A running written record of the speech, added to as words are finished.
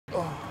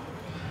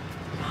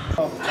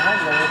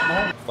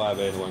5'8",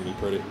 it wouldn't be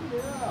pretty.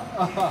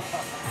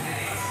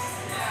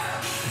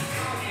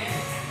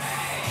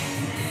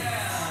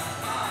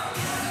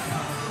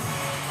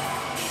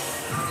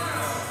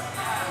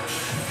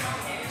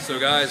 So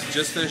guys,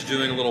 just finished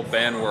doing a little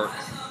band work.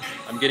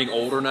 I'm getting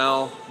older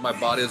now. My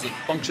body doesn't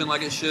function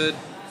like it should.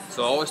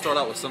 So I always start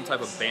out with some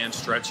type of band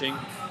stretching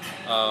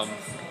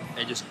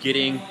and just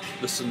getting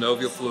the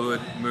synovial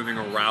fluid moving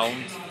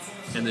around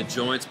in the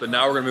joints. But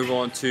now we're gonna move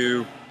on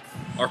to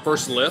our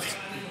first lift,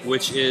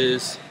 which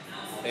is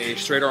a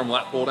straight arm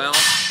lat pull down.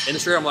 In the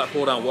straight arm lat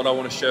pull down, what I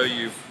wanna show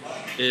you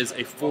is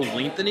a full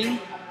lengthening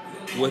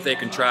with a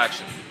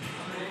contraction.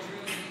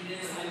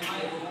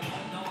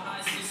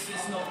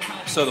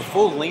 So the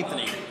full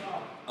lengthening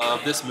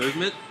of this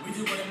movement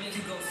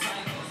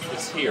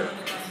is here.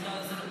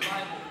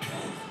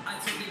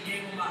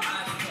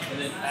 And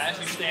then as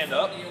you stand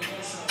up,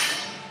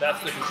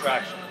 that's the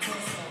contraction.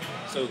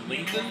 So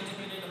lengthen,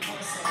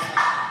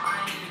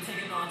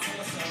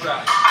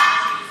 contract.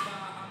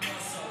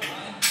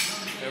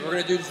 And we're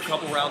gonna do just a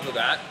couple rounds of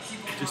that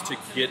just to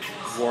get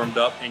warmed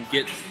up and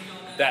get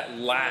that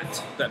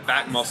lat, that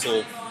back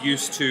muscle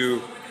used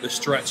to the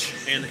stretch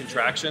and the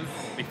contraction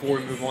before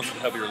we move on to the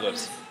heavier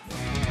lifts.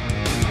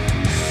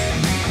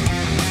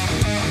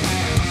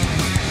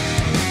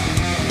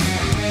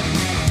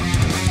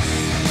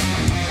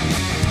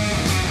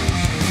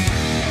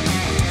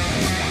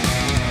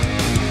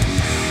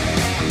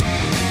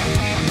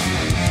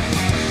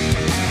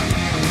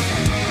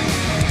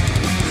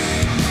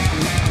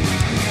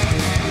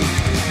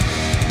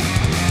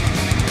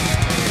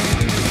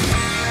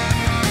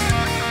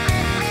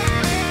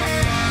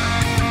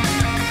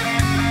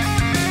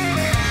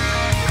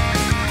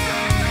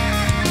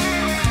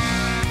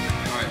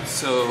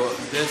 So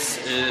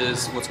this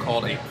is what's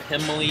called a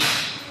Pimley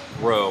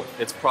row.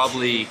 It's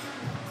probably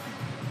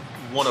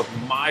one of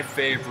my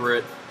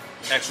favorite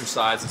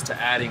exercises to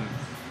adding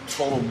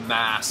total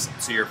mass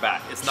to your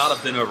back. It's not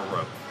a bent over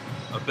row.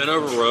 A bent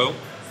over row,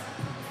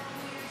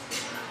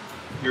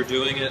 you're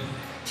doing it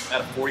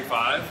at a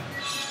 45,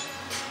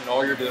 and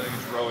all you're doing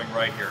is rowing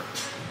right here.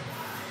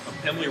 A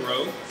Pimley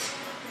row,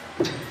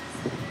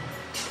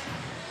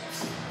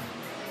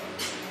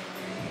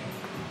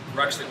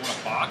 we're actually on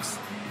a box,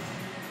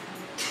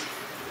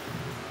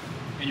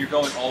 and you're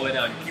going all the way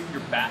down. You're keeping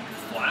your back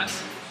flat,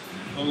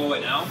 all the way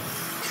down,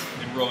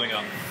 and rowing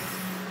up.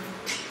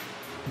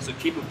 So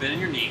keep a bend in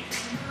your knee,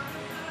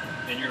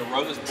 and you're gonna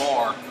row this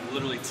bar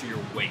literally to your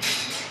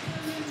waist.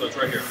 So it's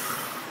right here.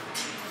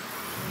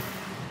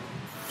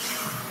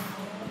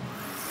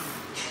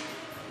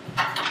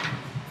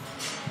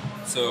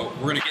 So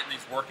we're gonna get in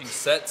these working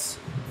sets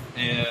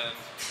and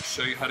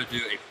show you how to do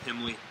a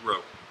Pimley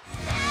row.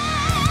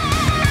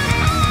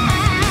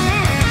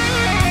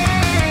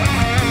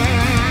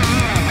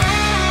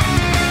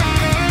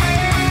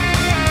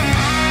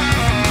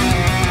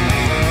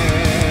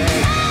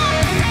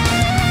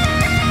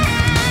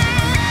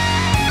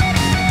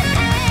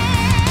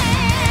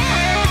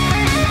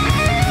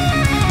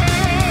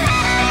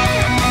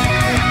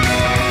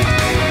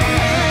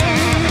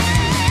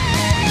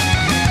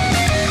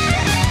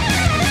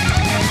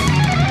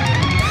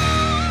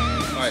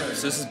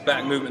 So this is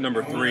back movement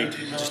number 3,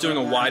 just doing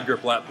a wide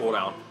grip lat pull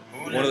down.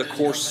 One of the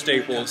core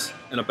staples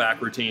in a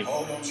back routine.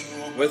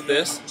 With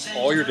this,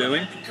 all you're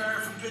doing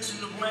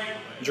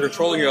is you're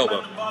controlling your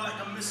elbow.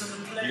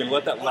 You're gonna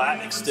let that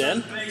lat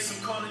extend, and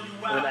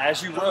then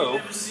as you row,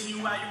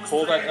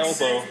 pull that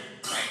elbow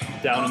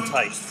down and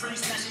tight.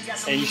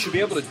 And you should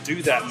be able to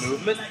do that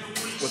movement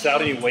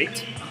without any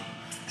weight.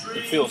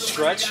 You feel a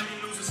stretch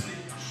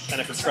and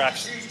a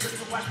contraction.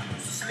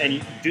 And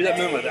you do that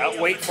movement without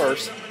weight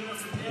first,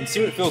 and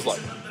see what it feels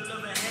like.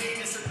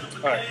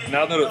 All right,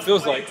 now that it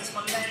feels like,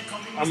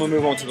 I'm gonna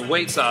move on to the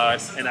weight side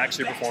and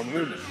actually perform the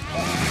movement.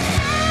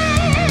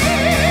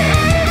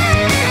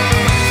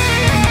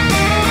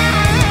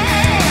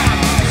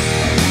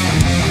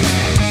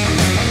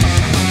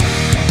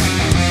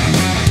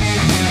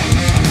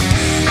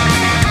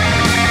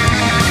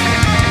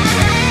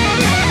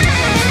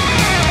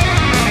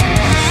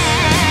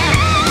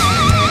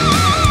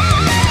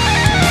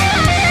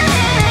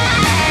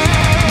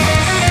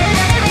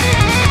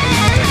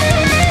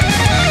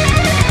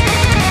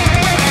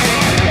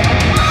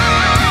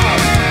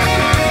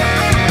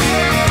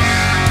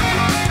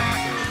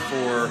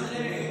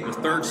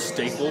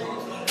 Staple in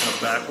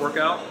a back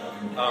workout.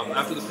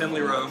 After the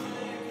Pimley row,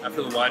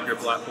 after the wide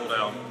grip lat pull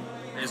down,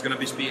 is going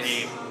to be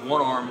a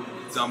one-arm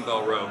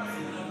dumbbell row.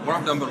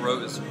 One-arm dumbbell row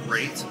is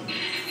great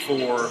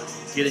for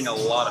getting a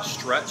lot of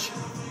stretch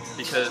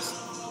because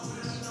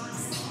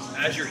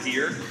as you're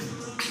here,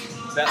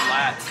 that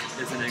lat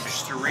is an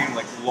extreme,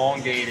 like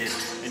elongated,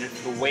 and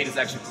the weight is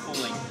actually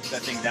pulling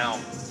that thing down.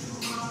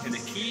 And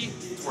the key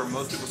to where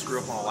most people screw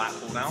up on a lat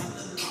pull down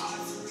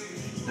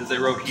is they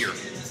row here.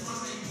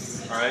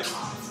 All right.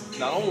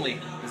 Not only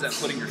is that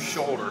putting your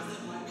shoulder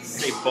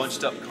in a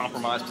bunched up,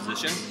 compromised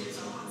position,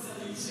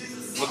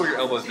 look what your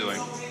elbow's doing.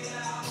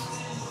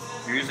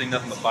 You're using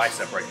nothing but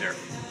bicep right there.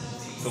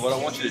 So what I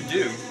want you to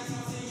do,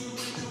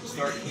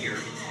 start here,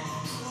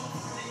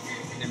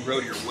 row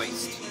to your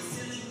waist.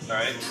 All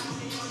right.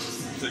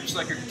 So just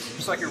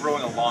like you're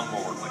rowing a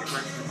lawnmower, like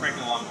you're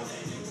cranking a lawnmower.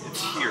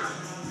 It's here.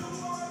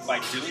 By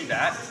doing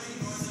that,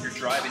 you're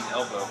driving the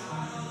elbow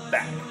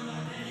back,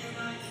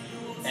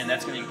 and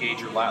that's going to engage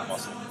your lat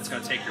muscle. It's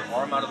going to take your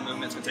arm out of the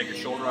movement. It's going to take your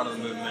shoulder out of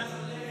the movement,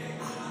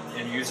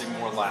 and using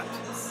more lat.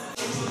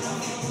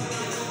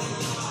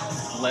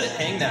 Let it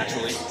hang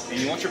naturally, and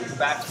you want your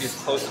back to be as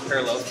close to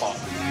parallel as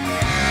possible.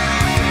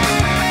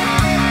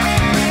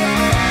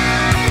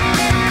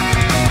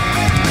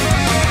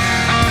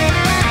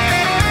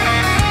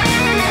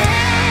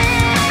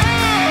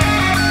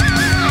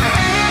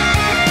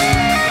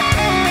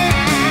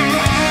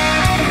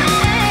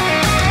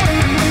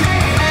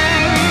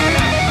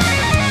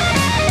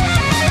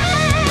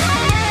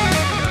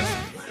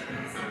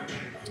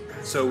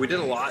 So we did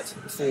a lot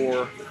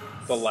for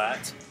the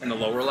lat and the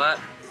lower lat.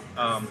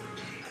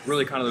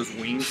 Really kind of those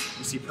wings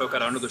you see poke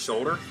out under the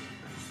shoulder.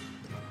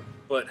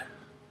 But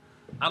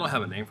I don't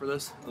have a name for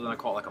this, other than I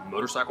call it like a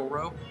motorcycle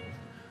row.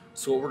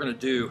 So what we're gonna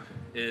do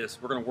is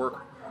we're gonna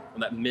work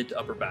on that mid to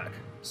upper back.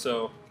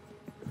 So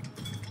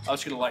I'll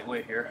just get a light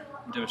weight here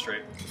and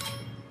demonstrate.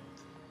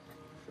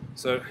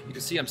 So you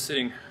can see I'm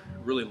sitting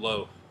really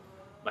low.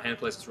 My hand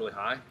place is really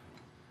high.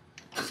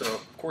 So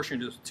of course you're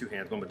gonna do this with two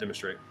hands, but I'm gonna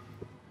demonstrate.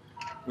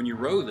 When you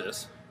row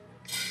this,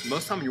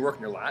 most of the time when you're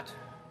working your lat,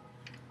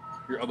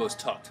 your elbow's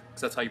tucked,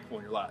 because that's how you pull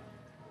in your lat.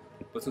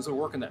 But since we're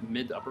working that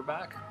mid to upper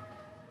back,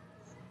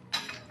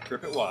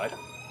 grip it wide,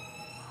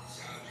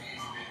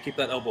 keep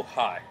that elbow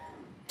high.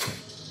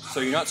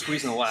 So you're not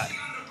squeezing the lat.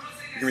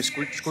 You're going to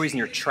be squeezing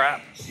your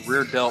trap,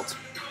 rear delt,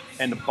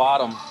 and the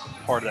bottom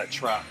part of that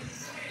trap.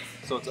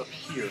 So it's up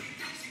here.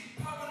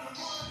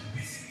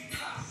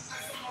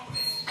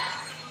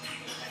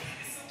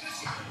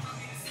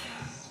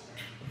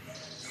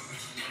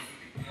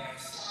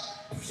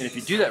 And if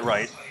you do that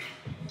right,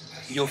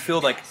 you'll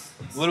feel like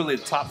literally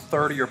the top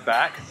third of your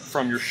back,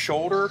 from your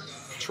shoulder,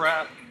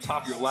 trap,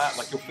 top of your lat,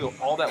 like you'll feel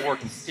all that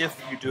working if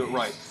you do it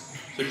right.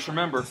 So just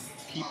remember,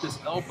 keep this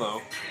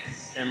elbow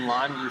in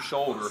line with your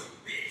shoulder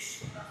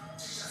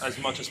as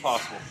much as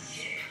possible.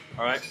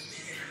 All right?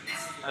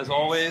 As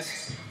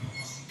always,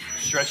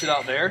 stretch it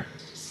out there.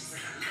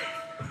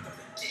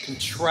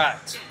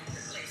 Contract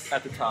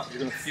at the top. You're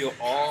gonna feel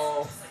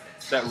all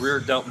that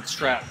rear delt and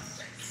strap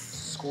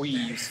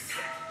squeeze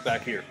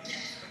back here.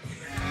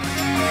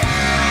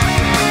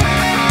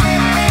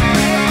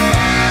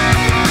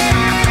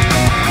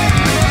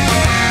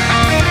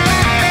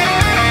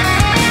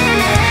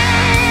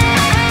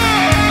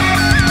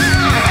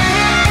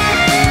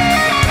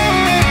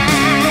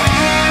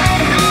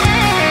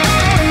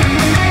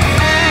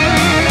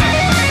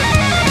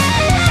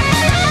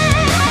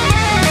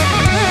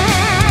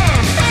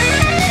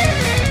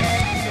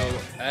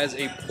 As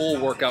a pull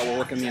workout, we're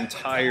working the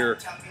entire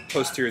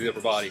posterior of the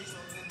upper body.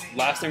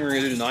 Last thing we're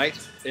gonna do tonight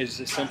is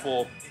a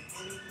simple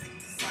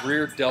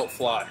rear delt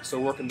fly. So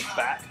we're working the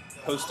back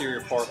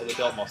posterior part of the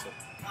delt muscle.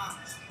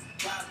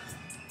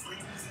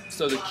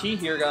 So the key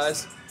here,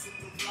 guys,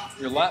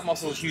 your lat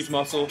muscle is a huge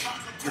muscle,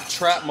 your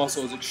trap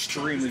muscle is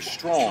extremely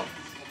strong.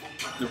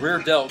 The rear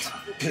delt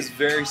is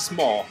very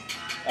small,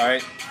 all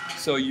right?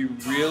 So you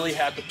really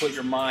have to put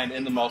your mind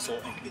in the muscle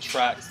and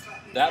contract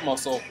that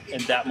muscle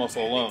and that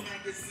muscle alone.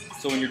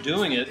 So when you're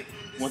doing it,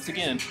 once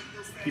again,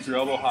 keep your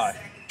elbow high,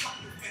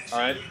 all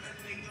right?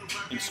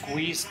 And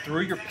squeeze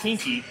through your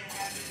pinky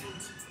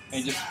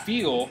and just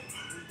feel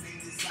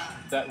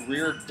that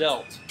rear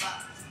delt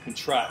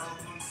contract.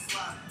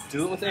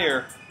 Do it with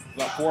air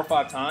about 4 or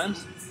 5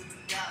 times.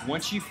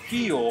 Once you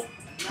feel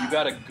you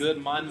got a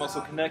good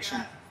mind-muscle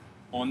connection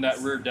on that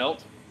rear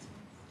delt,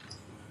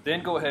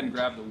 then go ahead and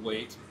grab the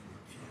weight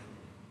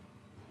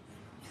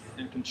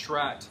and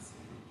contract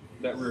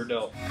that rear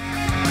delt.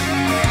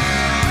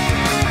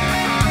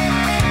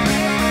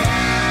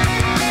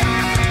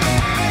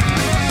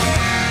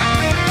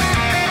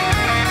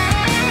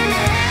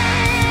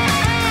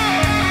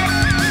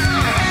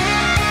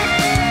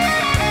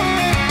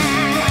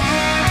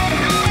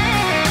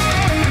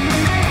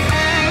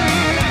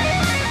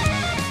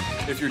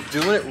 If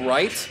you're doing it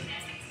right,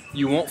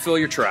 you won't feel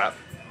your trap,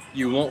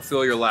 you won't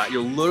feel your lat.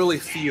 You'll literally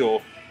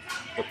feel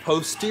the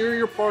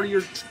posterior part of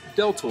your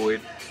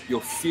deltoid, you'll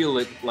feel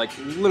it like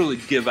literally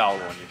give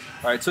out on you.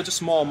 All right, such a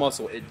small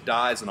muscle, it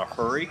dies in a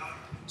hurry.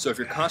 So if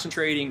you're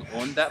concentrating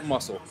on that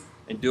muscle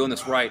and doing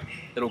this right,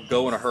 it'll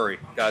go in a hurry.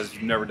 Guys, if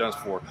you've never done this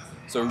before.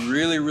 So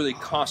really, really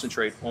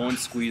concentrate on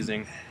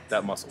squeezing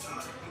that muscle.